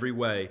up in every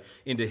way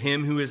into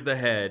Him who is the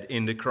head,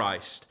 into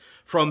Christ,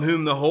 from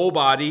whom the whole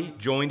body,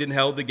 joined and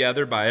held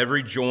together by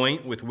every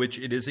joint with which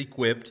it is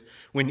equipped,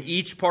 when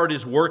each part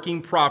is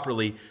working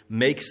properly,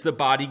 makes the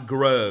body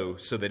grow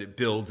so that it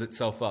builds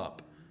itself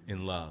up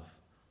in love.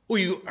 Well,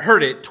 you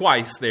heard it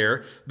twice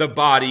there. The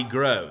body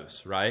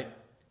grows, right?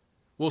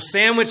 Well,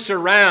 sandwiched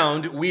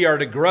around we are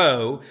to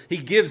grow, he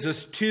gives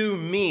us 2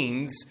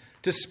 means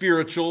to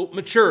spiritual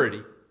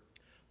maturity.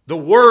 The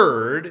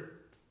Word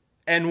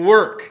and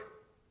work.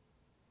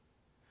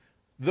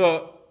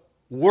 The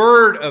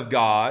Word of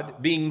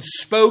God being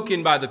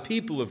spoken by the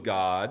people of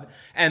God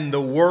and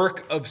the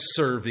work of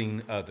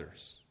serving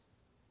others.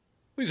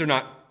 These are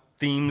not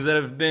themes that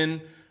have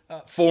been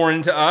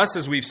foreign to us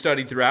as we've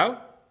studied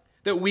throughout.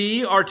 That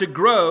we are to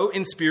grow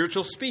in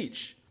spiritual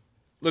speech.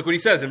 Look what he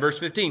says in verse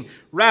 15.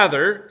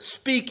 Rather,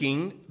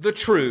 speaking the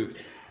truth.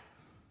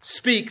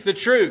 Speak the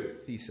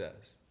truth, he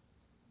says.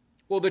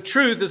 Well, the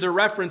truth is a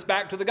reference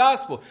back to the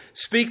gospel.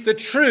 Speak the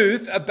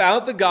truth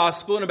about the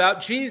gospel and about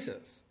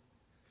Jesus.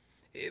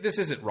 This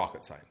isn't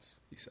rocket science,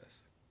 he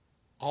says.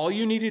 All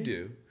you need to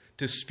do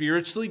to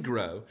spiritually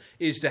grow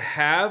is to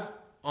have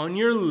on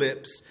your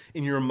lips,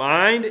 in your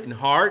mind and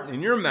heart and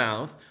in your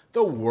mouth,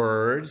 the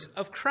words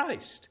of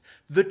Christ.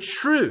 The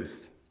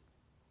truth.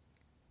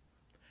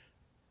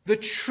 The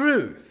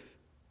truth.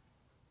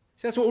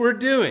 See, that's what we're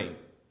doing.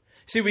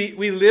 See,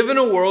 we live in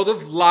a world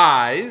of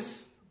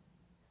lies.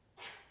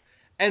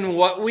 And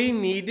what we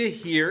need to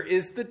hear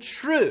is the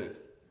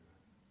truth.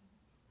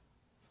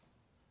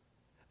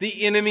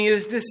 The enemy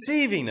is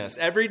deceiving us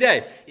every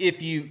day.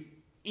 If you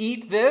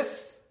eat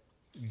this,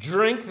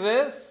 drink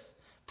this,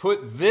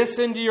 put this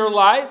into your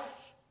life,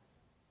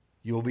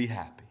 you'll be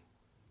happy.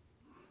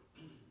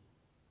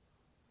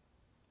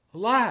 A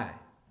lie.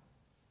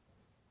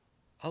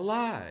 A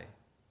lie.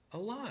 A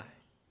lie.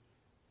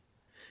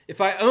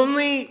 If I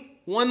only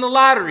won the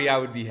lottery, I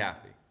would be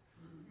happy.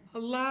 A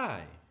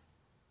lie.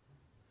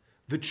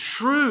 The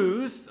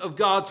truth of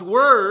God's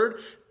Word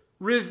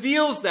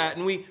reveals that.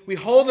 And we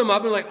hold them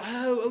up and we're like,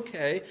 oh,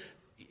 okay.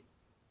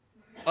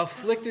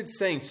 Afflicted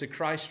saints to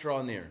Christ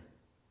draw near.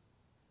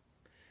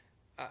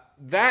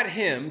 That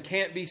hymn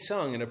can't be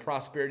sung in a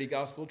prosperity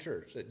gospel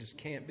church. That just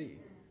can't be.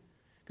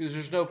 Because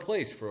there's no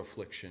place for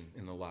affliction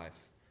in the life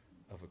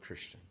of a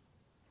Christian.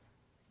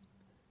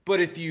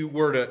 But if you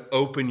were to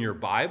open your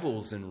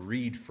Bibles and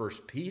read 1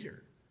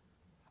 Peter,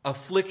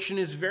 affliction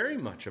is very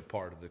much a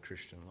part of the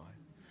Christian life.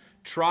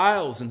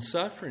 Trials and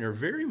suffering are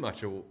very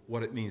much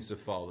what it means to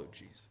follow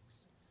Jesus.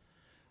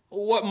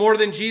 What more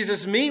than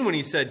Jesus mean when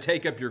he said,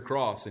 take up your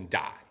cross and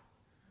die?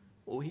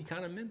 Well, he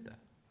kind of meant that.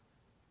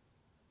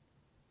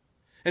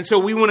 And so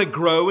we want to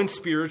grow in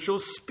spiritual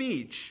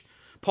speech.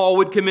 Paul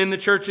would commend the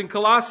church in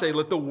Colossae,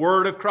 let the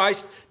word of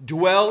Christ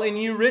dwell in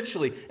you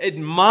richly,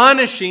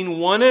 admonishing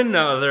one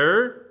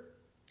another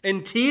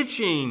and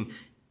teaching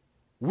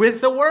with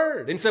the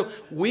word. And so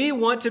we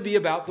want to be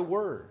about the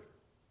word.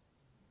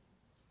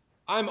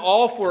 I'm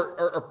all for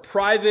a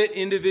private,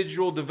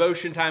 individual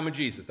devotion time with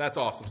Jesus. That's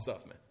awesome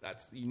stuff, man.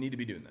 You need to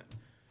be doing that.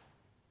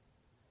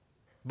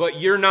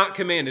 But you're not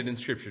commanded in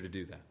Scripture to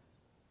do that.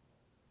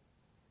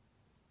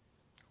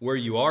 Where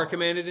you are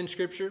commanded in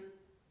Scripture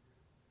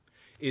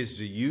is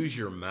to use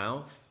your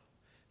mouth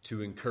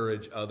to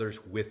encourage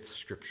others with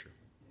Scripture.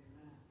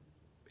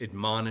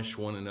 Admonish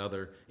one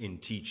another in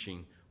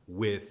teaching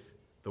with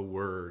the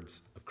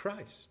words of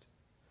Christ.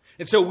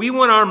 And so we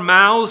want our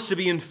mouths to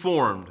be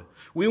informed.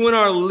 We want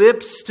our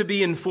lips to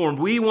be informed.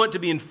 We want to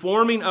be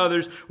informing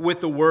others with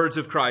the words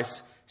of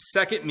Christ.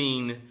 Second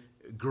mean,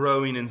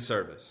 growing in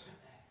service.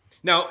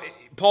 Now,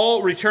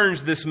 Paul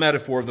returns this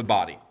metaphor of the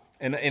body.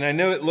 And I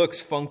know it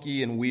looks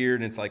funky and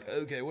weird, and it's like,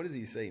 okay, what is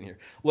he saying here?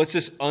 Let's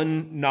just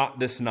unknot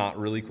this knot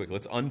really quick.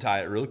 Let's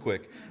untie it really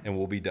quick, and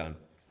we'll be done.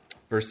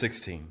 Verse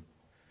 16.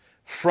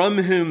 From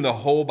whom the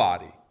whole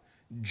body,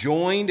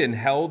 joined and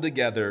held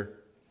together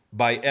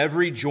by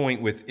every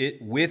joint with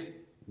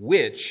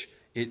which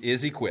it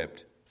is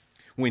equipped,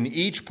 when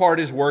each part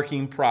is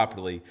working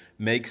properly,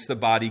 makes the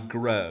body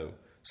grow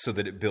so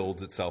that it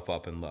builds itself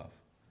up in love.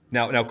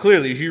 Now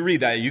clearly, as you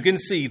read that, you can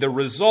see the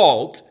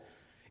result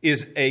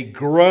is a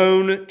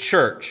grown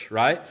church,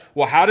 right?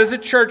 Well, how does a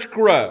church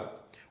grow?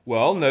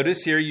 Well,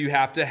 notice here you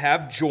have to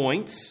have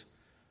joints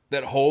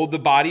that hold the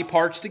body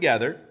parts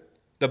together.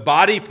 The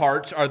body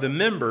parts are the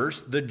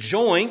members. The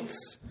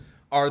joints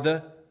are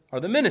the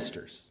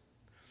ministers.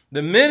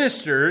 The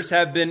ministers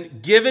have been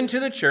given to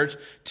the church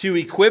to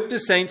equip the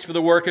saints for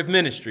the work of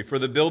ministry, for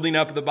the building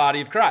up of the body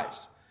of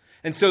Christ.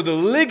 And so the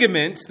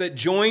ligaments that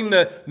join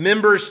the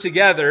members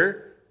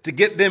together to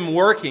get them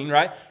working,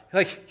 right?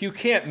 Like, you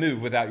can't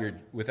move without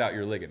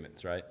your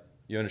ligaments, right?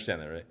 You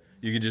understand that, right?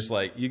 You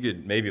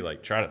could maybe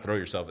try to throw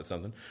yourself at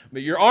something.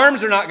 But your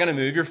arms are not going to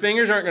move. Your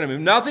fingers aren't going to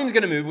move. Nothing's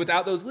going to move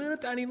without those little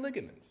tiny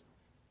ligaments.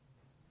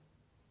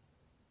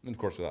 And of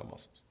course, without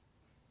muscles.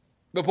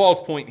 But Paul's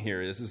point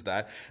here is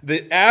that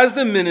as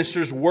the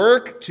ministers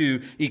work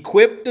to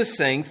equip the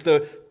saints,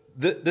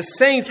 the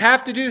saints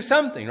have to do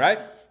something, right?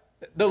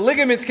 The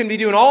ligaments can be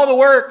doing all the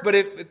work, but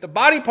if the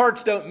body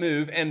parts don't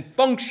move and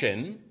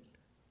function,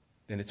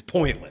 then it's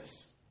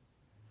pointless.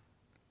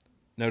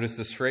 Notice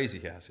this phrase he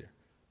has here.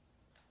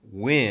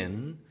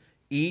 When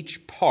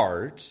each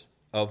part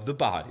of the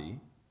body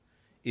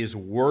is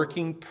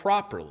working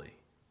properly.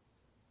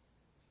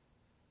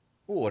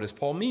 Well, what does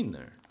Paul mean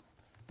there?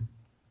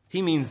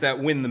 He means that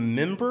when the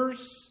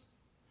members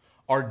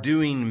are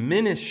doing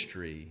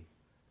ministry,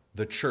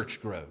 the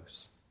church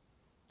grows.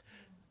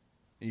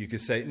 You could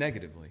say it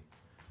negatively.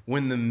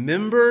 When the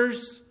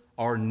members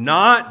are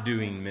not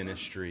doing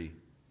ministry,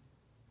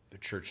 the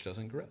church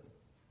doesn't grow.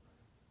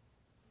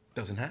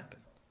 Doesn't happen.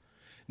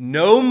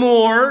 No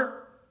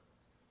more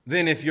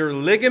than if your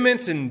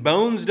ligaments and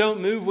bones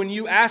don't move when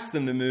you ask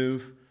them to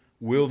move,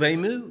 will they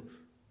move?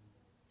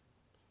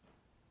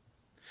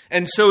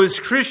 And so as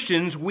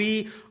Christians,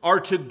 we are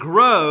to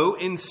grow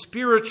in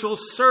spiritual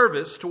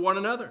service to one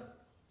another.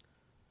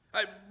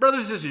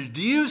 Brothers and sisters,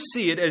 do you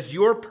see it as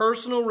your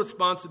personal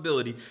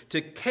responsibility to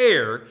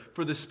care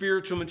for the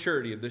spiritual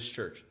maturity of this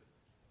church?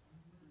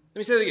 Let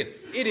me say that again.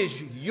 It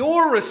is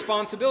your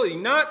responsibility,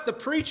 not the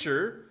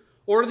preacher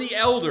or the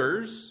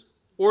elders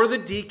or the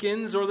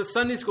deacons or the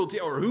Sunday school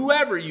teacher or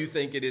whoever you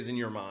think it is in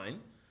your mind.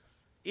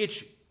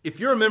 If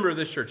you're a member of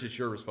this church, it's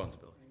your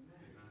responsibility.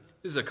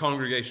 This is a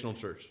congregational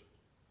church.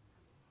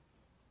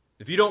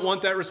 If you don't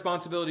want that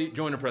responsibility,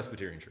 join a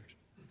Presbyterian church.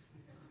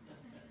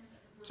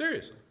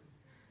 Seriously.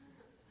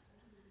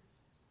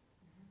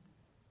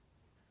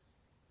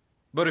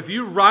 But if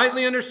you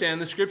rightly understand,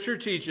 the Scripture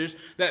teaches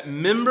that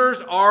members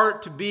are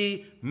to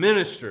be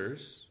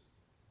ministers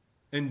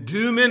and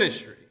do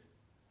ministry,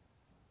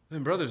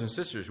 then brothers and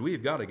sisters,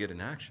 we've got to get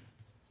in action.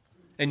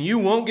 And you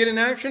won't get in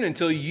action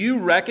until you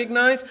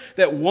recognize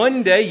that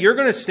one day you're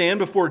going to stand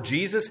before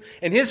Jesus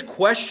and His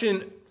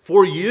question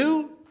for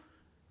you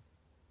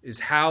is,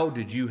 how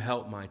did you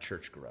help my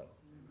church grow?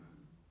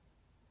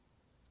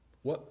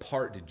 What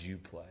part did you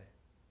play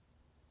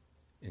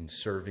in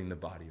serving the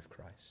body of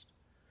Christ?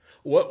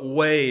 What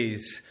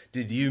ways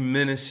did you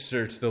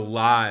minister to the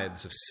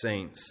lives of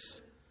saints?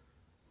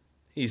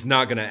 He's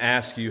not going to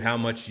ask you how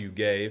much you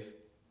gave.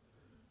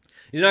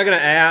 He's not going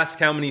to ask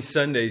how many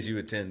Sundays you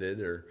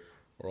attended or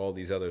all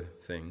these other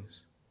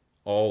things.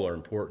 All are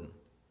important.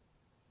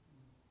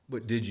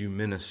 But did you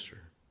minister?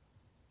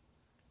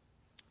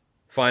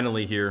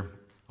 Finally here,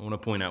 I want to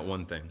point out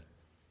one thing.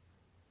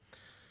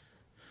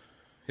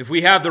 If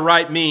we have the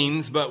right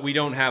means, but we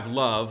don't have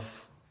love,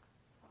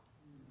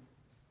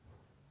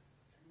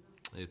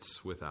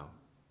 it's without.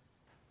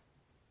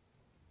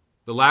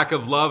 The lack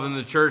of love in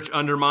the church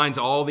undermines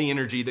all the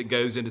energy that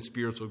goes into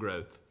spiritual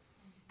growth.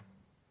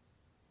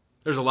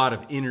 There's a lot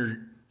of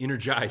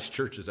energized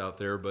churches out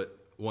there, but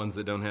ones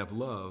that don't have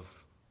love.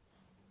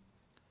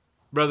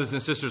 Brothers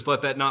and sisters,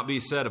 let that not be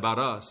said about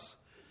us.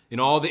 In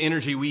all the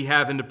energy we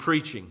have into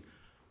preaching,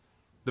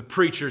 the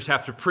preachers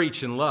have to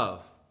preach in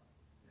love.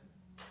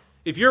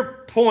 If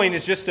your point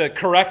is just to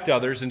correct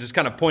others and just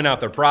kind of point out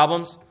their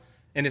problems,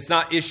 and it's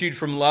not issued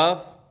from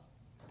love,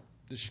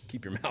 just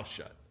keep your mouth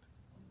shut.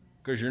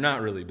 Because you're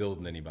not really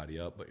building anybody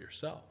up but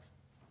yourself.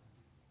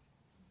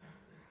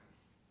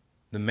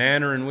 The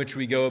manner in which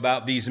we go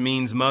about these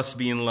means must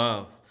be in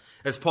love.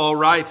 As Paul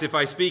writes, if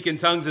I speak in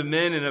tongues of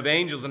men and of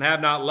angels and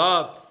have not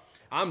love,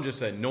 I'm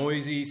just a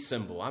noisy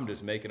cymbal. I'm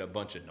just making a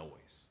bunch of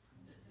noise.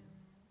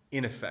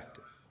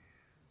 Ineffective.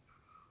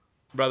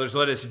 Brothers,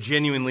 let us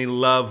genuinely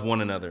love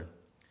one another.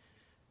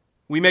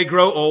 We may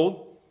grow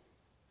old.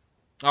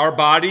 Our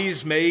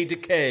bodies may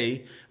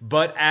decay,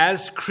 but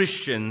as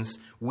Christians,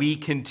 we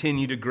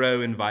continue to grow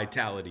in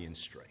vitality and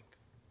strength.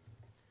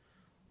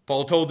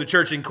 Paul told the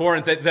church in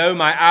Corinth that though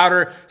my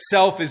outer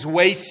self is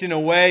wasting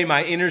away,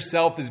 my inner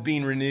self is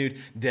being renewed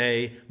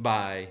day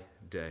by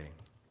day.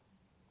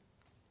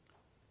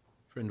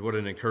 Friend, what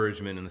an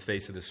encouragement in the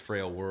face of this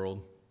frail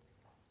world.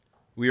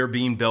 We are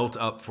being built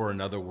up for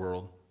another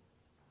world.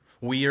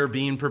 We are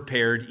being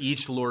prepared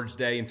each Lord's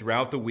Day and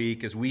throughout the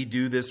week as we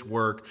do this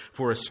work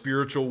for a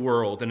spiritual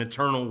world, an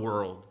eternal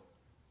world.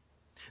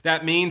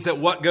 That means that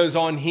what goes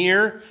on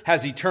here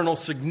has eternal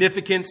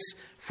significance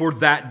for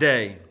that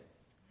day.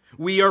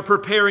 We are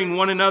preparing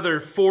one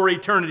another for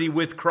eternity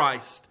with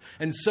Christ.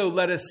 And so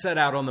let us set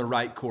out on the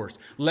right course.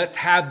 Let's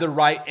have the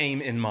right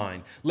aim in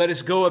mind. Let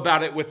us go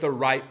about it with the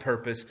right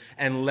purpose.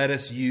 And let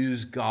us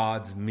use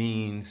God's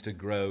means to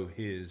grow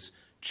His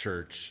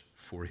church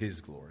for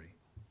His glory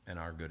and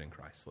our good in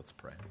Christ. Let's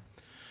pray.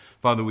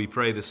 Father, we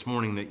pray this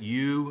morning that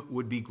You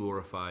would be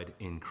glorified.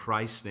 In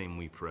Christ's name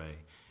we pray.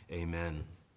 Amen.